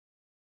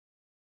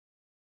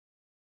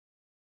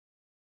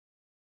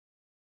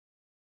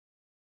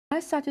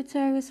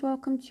Sagittarius,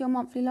 welcome to your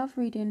monthly love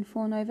reading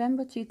for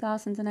November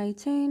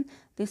 2018.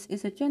 This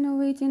is a general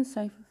reading,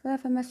 so for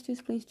further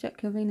messages, please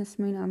check your Venus,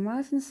 Moon and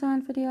Rising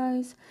sign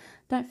videos.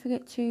 Don't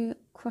forget to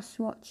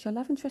cross-watch your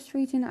love interest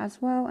reading as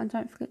well, and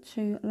don't forget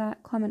to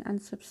like, comment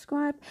and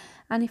subscribe.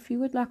 And if you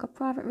would like a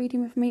private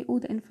reading with me, all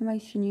the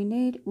information you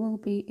need will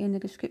be in the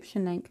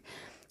description link.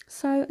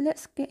 So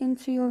let's get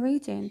into your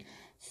reading.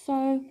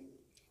 So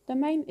the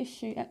main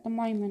issue at the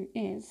moment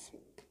is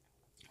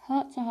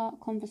heart-to-heart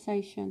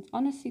conversations.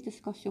 Honestly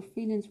discuss your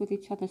feelings with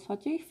each other. So I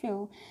do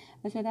feel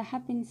as though there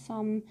have been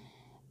some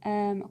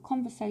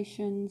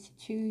conversations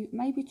to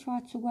maybe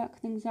try to work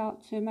things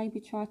out, to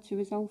maybe try to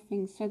resolve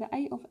things. So the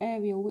Eight of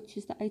Ariel, which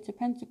is the Eight of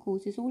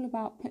Pentacles, is all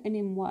about putting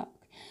in work.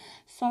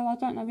 So I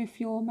don't know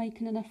if you're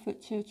making an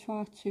effort to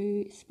try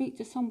to speak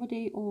to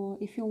somebody, or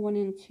if you're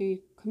wanting to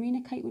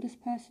communicate with this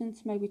person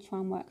to maybe try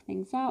and work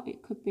things out.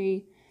 It could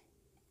be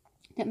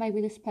that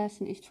maybe this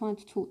person is trying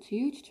to talk to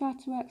you to try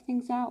to work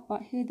things out,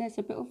 but here there's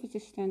a bit of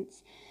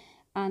resistance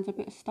and a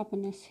bit of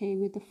stubbornness here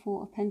with the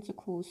Four of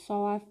Pentacles.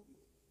 So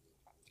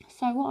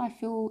what I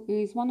feel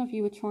is one of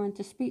you are trying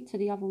to speak to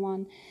the other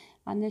one,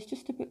 and there's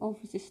just a bit of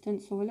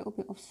resistance or a little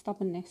bit of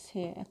stubbornness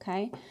here,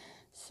 okay?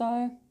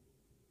 So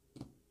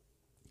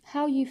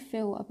how you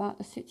feel about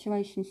the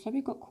situation. So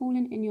we've got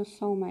calling in your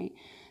soulmate.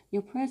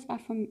 Your prayers,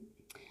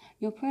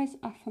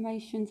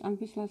 affirmations and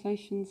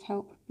visualizations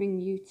help bring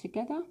you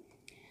together.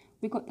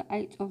 We've got the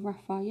Eight of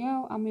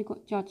Raphael, and we've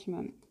got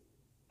Judgment.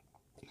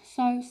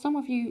 So some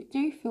of you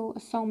do feel a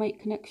soulmate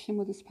connection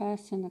with this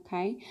person,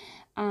 okay?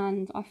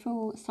 And I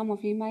feel some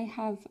of you may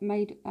have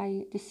made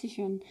a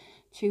decision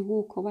to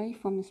walk away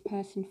from this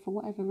person for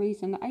whatever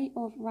reason. The Eight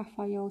of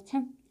Raphael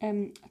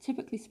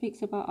typically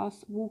speaks about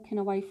us walking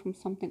away from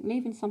something,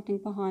 leaving something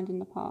behind in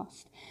the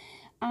past.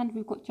 And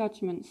we've got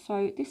Judgment.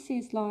 So this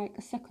is like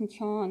a second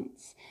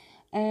chance.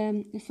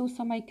 It's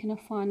also making a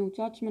final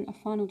judgment, a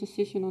final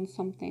decision on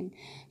something.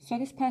 So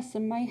this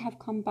person may have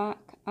come back,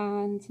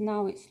 and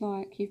now it's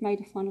like you've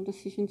made a final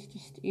decision to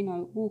just, you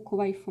know, walk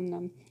away from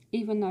them,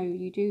 even though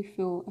you do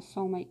feel a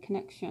soulmate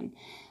connection.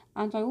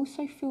 And I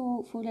also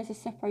feel there's a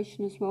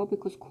separation as well,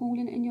 because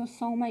calling in your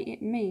soulmate,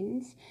 it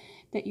means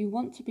that you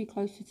want to be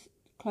closer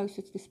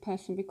to this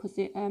person, because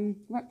it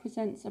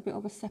represents a bit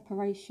of a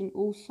separation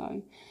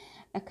also,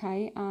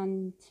 okay?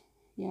 And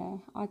yeah,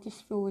 I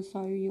just feel as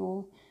though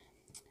you're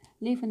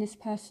leaving this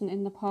person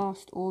in the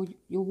past, or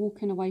you're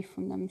walking away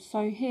from them.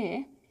 So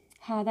here,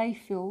 how they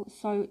feel,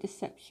 so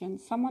deception.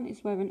 Someone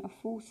is wearing a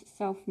false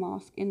self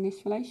mask in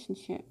this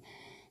relationship.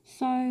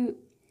 So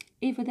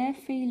either they're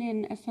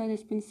feeling as though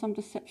there's been some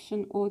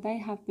deception, or they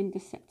have been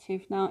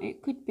deceptive. Now,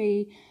 it could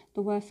be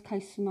the worst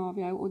case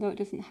scenario, although it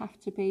doesn't have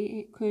to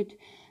be. It could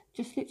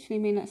just literally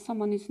mean that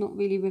someone is not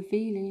really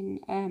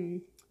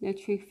revealing their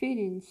true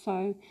feelings.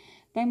 So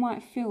they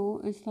might feel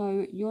as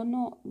though you're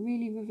not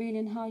really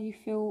revealing how you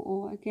feel,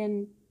 or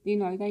again, you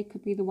know, they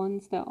could be the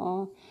ones that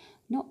are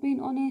not being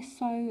honest.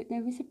 So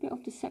there is a bit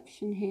of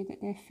deception here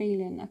that they're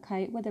feeling,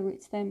 okay, whether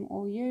it's them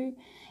or you.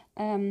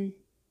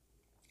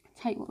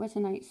 Take what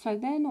resonates. So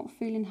they're not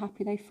feeling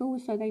happy. They feel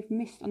as though they've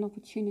missed an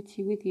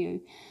opportunity with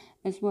you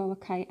as well,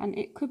 okay? And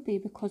it could be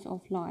because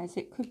of lies.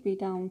 It could be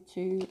down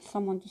to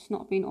someone just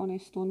not being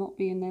honest or not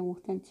being their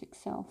authentic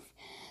self.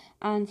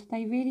 And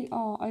they really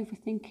are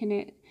overthinking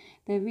it.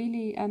 They're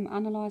really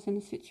analysing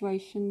the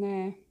situation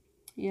there.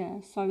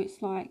 Yeah, so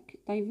it's like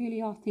they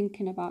really are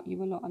thinking about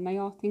you a lot, and they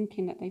are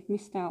thinking that they've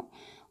missed out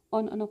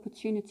on an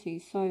opportunity.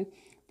 So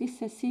this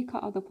says, seek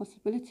out other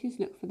possibilities,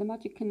 look for the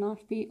magic in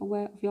life, be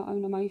aware of your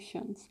own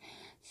emotions.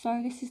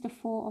 So this is the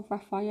Four of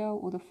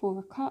Raphael, or the Four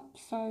of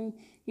Cups. So,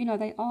 you know,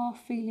 they are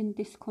feeling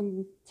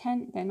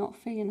discontent. They're not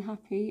feeling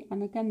happy.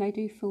 And again, they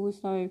do feel as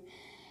though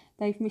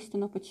they've missed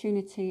an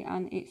opportunity,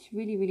 and it's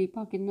really, really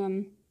bugging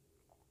them.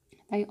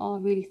 They are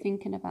really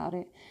thinking about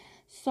it.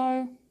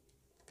 So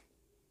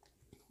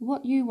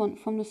what you want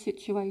from the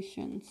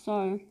situation.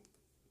 So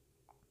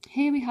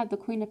here we have the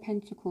Queen of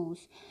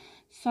Pentacles.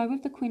 So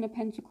with the Queen of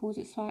Pentacles,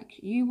 it's like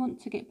you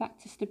want to get back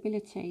to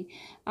stability.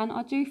 And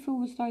I do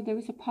feel as though there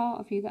is a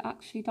part of you that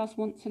actually does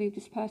want to leave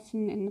this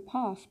person in the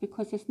past,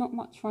 because there's not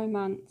much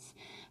romance.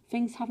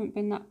 Things haven't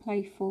been that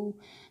playful.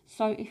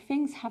 So if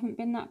things haven't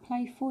been that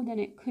playful, then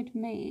it could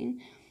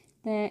mean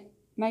that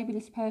maybe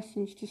this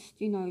person's just,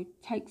 you know,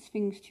 takes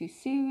things too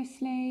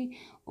seriously,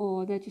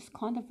 or they're just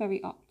kind of very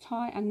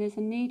uptight, and there's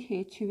a need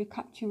here to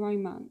recapture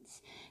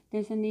romance.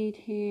 There's a need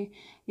here,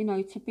 you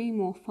know, to be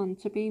more fun,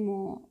 to be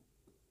more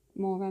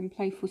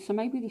playful. So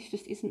maybe this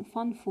just isn't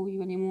fun for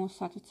you anymore,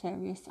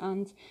 Sagittarius.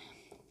 And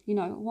you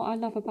know what I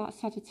love about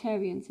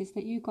Sagittarians is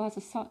that you guys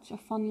are such a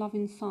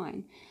fun-loving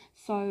sign.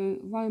 So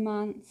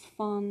romance,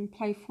 fun,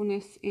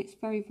 playfulness, it's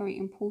very, very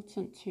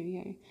important to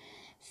you.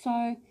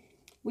 So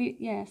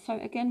so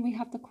again, we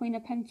have the Queen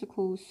of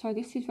Pentacles. So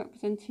this is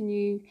representing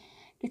you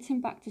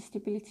getting back to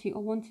stability,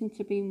 or wanting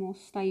to be more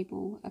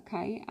stable,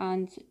 okay?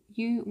 And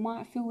you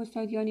might feel as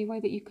though the only way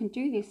that you can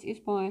do this is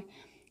by,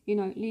 you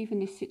know, leaving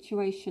this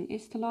situation.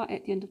 It's the light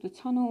at the end of the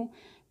tunnel.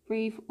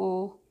 Breathe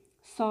or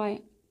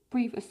sigh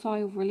breathe a sigh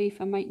of relief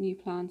and make new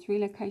plans,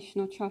 relocation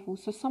or travel.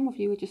 So some of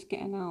you are just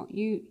getting out.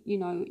 You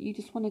know, you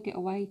just want to get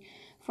away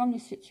from the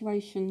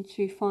situation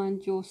to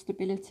find your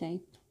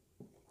stability.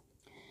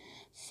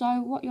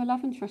 So what your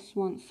love interest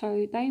wants,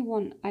 so they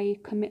want a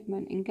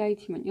commitment,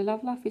 engagement. Your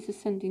love life is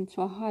ascending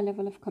to a high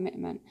level of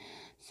commitment.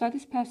 So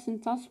this person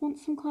does want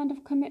some kind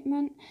of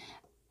commitment,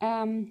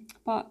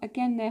 but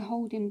again, they're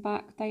holding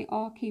back. They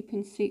are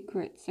keeping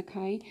secrets,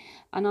 okay?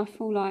 And I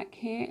feel like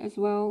here as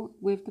well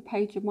with the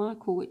Page of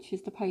Michael, which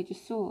is the Page of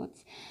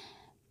Swords,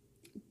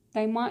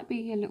 they might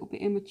be a little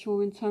bit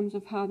immature in terms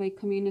of how they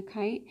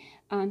communicate,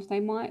 and they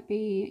might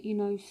be, you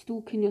know,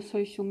 stalking your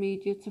social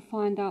media to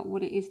find out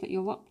what it is that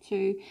you're up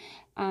to.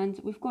 And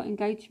we've got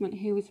engagement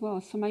here as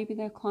well, so maybe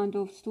they're kind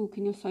of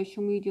stalking your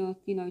social media,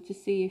 you know, to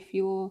see if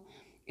you're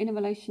in a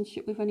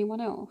relationship with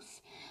anyone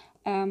else.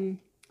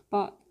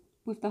 But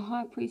with the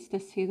High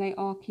Priestess here, they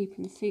are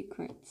keeping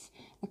secrets,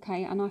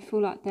 okay? And I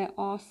feel like there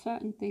are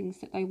certain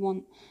things that they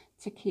want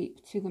to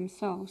keep to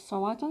themselves.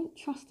 So I don't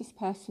trust this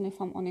person, if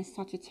I'm honest,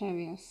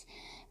 Sagittarius.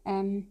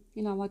 You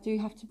know, I do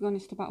have to be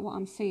honest about what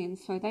I'm seeing.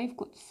 So they've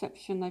got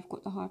deception, they've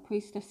got the High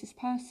Priestess. This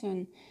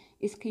person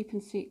is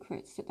keeping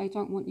secrets that they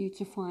don't want you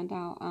to find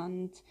out,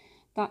 and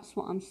that's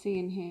what I'm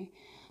seeing here.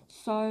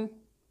 So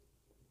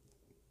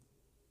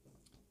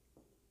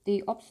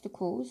the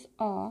obstacles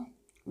are: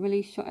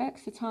 release your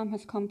ex, the time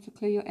has come to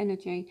clear your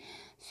energy.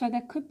 So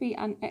there could be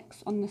an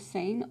ex on the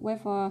scene,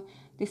 whether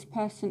this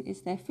person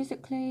is there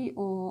physically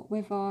or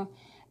whether,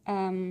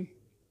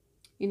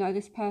 you know,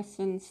 this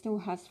person still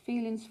has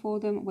feelings for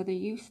them, whether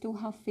you still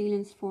have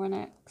feelings for an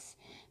ex.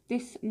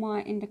 This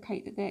might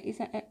indicate that there is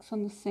an ex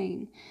on the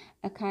scene,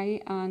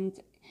 okay? And,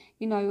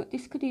 you know,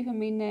 this could even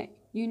mean that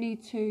you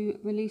need to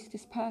release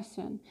this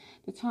person.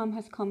 The time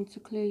has come to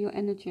clear your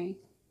energy.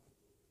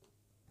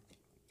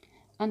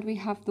 And we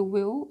have the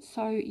Will.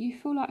 So you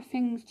feel like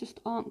things just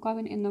aren't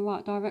going in the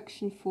right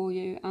direction for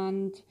you,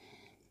 and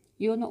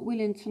you're not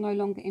willing to no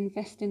longer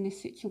invest in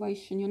this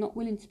situation. You're not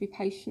willing to be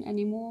patient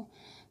anymore.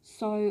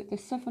 So the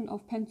Seven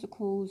of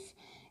Pentacles,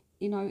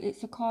 you know,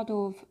 it's a card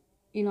of,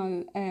 you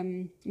know,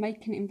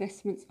 making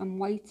investments and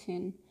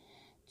waiting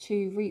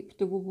to reap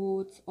the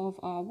rewards of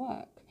our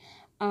work.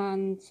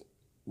 And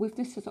with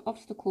this as an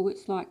obstacle,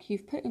 it's like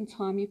you've put in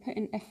time, you've put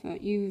in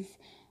effort, you've,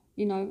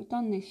 you know,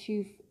 done this,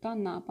 you've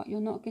done that, but you're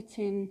not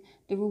getting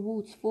the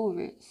rewards for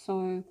it.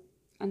 So,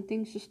 and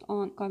things just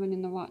aren't going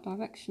in the right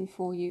direction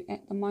for you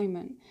at the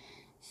moment.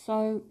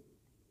 So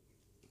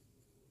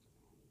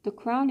the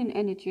crowning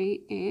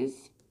energy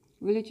is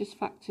religious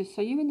factors.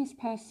 So you and this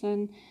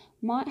person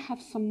might have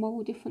some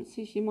moral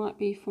differences. You might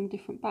be from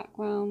different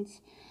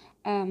backgrounds.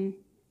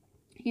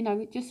 You know,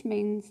 it just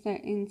means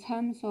that in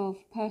terms of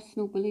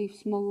personal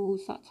beliefs,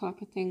 morals, that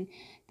type of thing,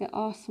 there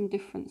are some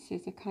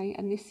differences, okay?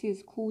 And this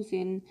is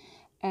causing,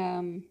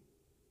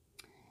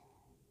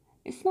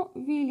 it's not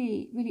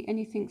really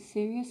anything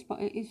serious, but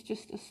it is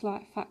just a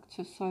slight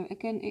factor. So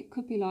again, it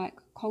could be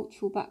like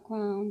cultural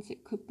backgrounds,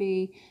 it could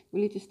be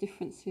religious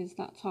differences,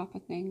 that type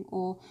of thing,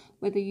 or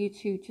whether you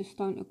two just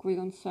don't agree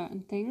on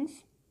certain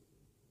things.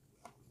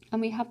 And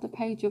we have the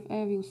Page of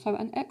Ariel. So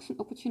an excellent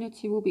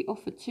opportunity will be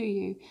offered to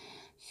you.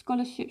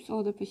 Scholarships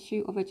or the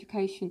pursuit of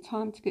education.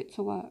 Time to get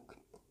to work.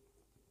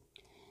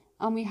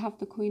 And we have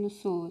the Queen of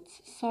Swords.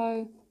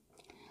 So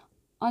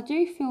I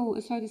do feel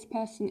as though this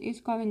person is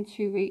going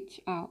to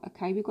reach out,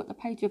 okay? We've got the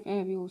Page of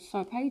Ariel.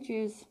 So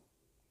pages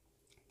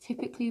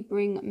typically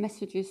bring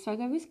messages. So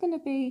there is going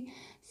to be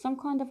some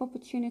kind of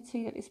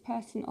opportunity that this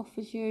person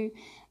offers you.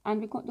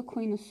 And we've got the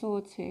Queen of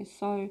Swords here.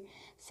 So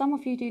some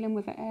of you dealing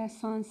with an air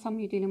sign, some of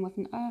you dealing with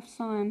an earth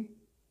sign.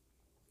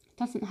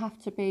 Doesn't have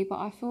to be, but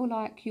I feel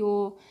like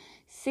you're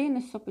seeing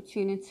this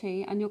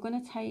opportunity and you're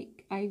going to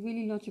take a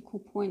really logical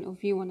point of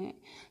view on it.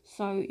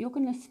 So you're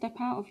going to step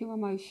out of your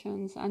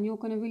emotions and you're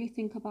going to really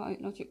think about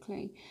it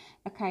logically.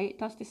 Okay,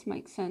 does this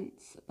make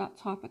sense? That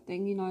type of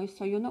thing, you know.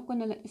 So you're not going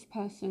to let this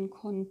person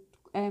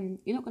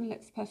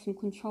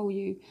control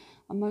you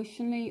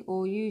emotionally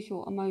or use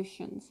your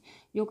emotions.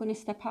 You're going to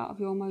step out of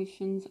your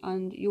emotions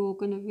and you're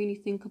going to really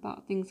think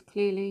about things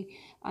clearly,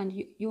 and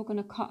you're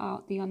going to cut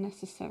out the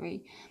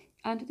unnecessary.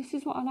 And this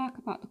is what I like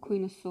about the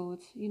Queen of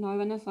Swords, you know.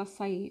 And as I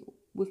say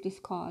with this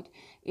card,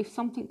 if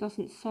something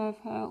doesn't serve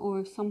her or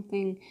if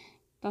something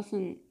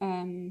doesn't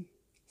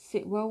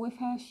sit well with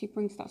her, she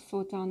brings that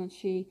sword down and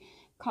she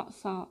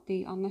cuts out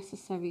the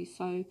unnecessary.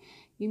 So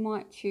you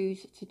might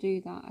choose to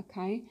do that,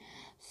 okay?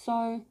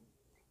 So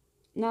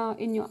now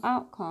in your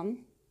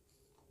outcome,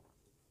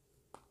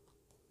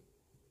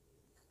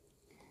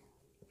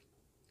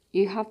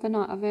 you have the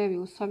Knight of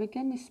Ariel. So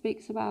again, this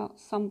speaks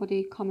about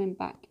somebody coming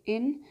back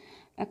in,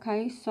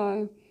 okay?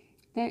 So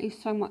there is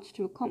so much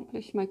to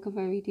accomplish, make a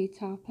very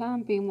detailed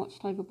plan, being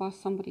watched over by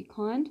somebody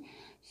kind.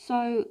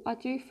 So I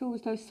do feel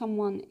as though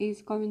someone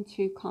is going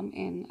to come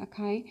in,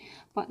 okay?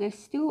 But there's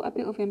still a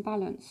bit of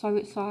imbalance. So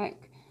it's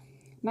like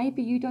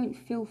maybe you don't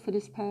feel for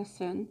this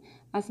person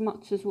as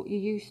much as what you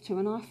used to.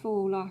 And I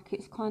feel like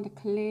it's kind of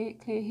clear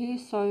here.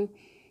 So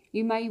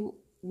you may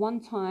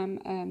one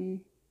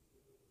time,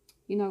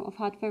 you know, I've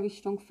had very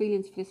strong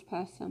feelings for this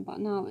person, but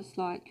now it's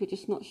like you're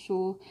just not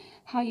sure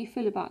how you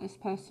feel about this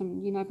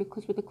person, you know,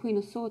 because with the Queen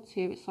of Swords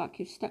here, it's like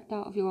you've stepped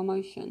out of your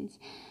emotions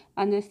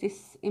and there's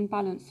this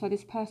imbalance. So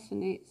this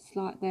person, it's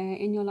like they're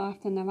in your life,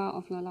 then they're out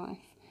of your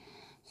life.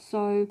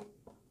 So,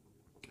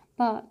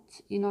 but,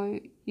 you know,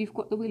 you've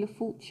got the Wheel of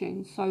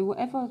Fortune. So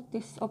whatever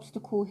this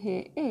obstacle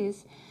here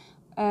is,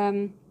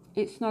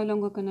 it's no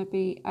longer going to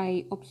be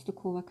a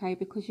obstacle, okay,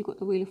 because you've got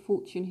the Wheel of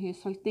Fortune here.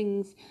 So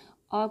things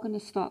are going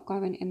to start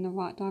going in the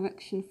right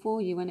direction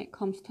for you when it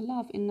comes to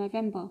love in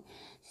November.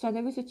 So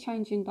there is a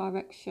change in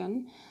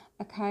direction,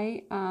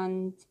 okay,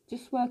 and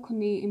just work on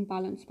the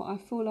imbalance, but I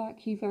feel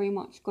like you very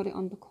much got it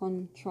under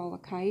control,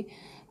 okay.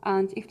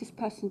 And if this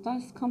person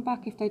does come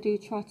back, if they do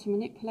try to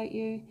manipulate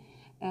you,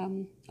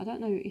 I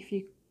don't know if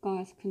you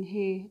guys can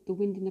hear the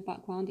wind in the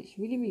background. It's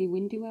really, really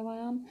windy where I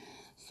am,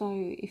 so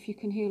if you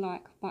can hear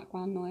like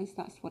background noise,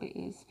 that's what it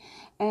is.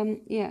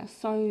 Yeah,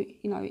 so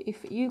you know, if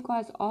you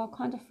guys are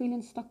kind of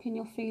feeling stuck in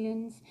your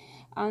feelings,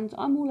 and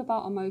I'm all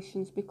about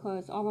emotions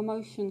because our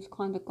emotions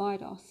kind of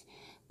guide us,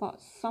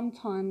 but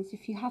sometimes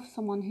if you have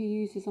someone who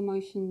uses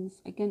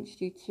emotions against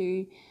you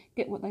to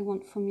get what they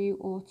want from you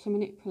or to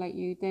manipulate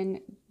you, then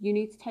you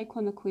need to take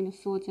on the Queen of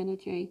Swords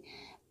energy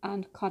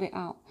and cut it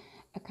out,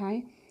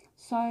 okay.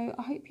 So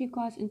I hope you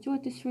guys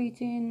enjoyed this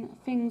reading.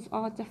 Things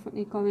are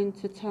definitely going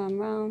to turn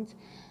around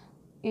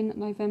in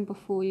November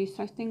for you,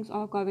 so things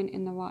are going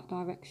in the right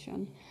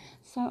direction.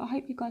 So I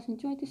hope you guys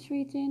enjoyed this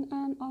reading,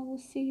 and I will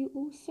see you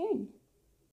all soon.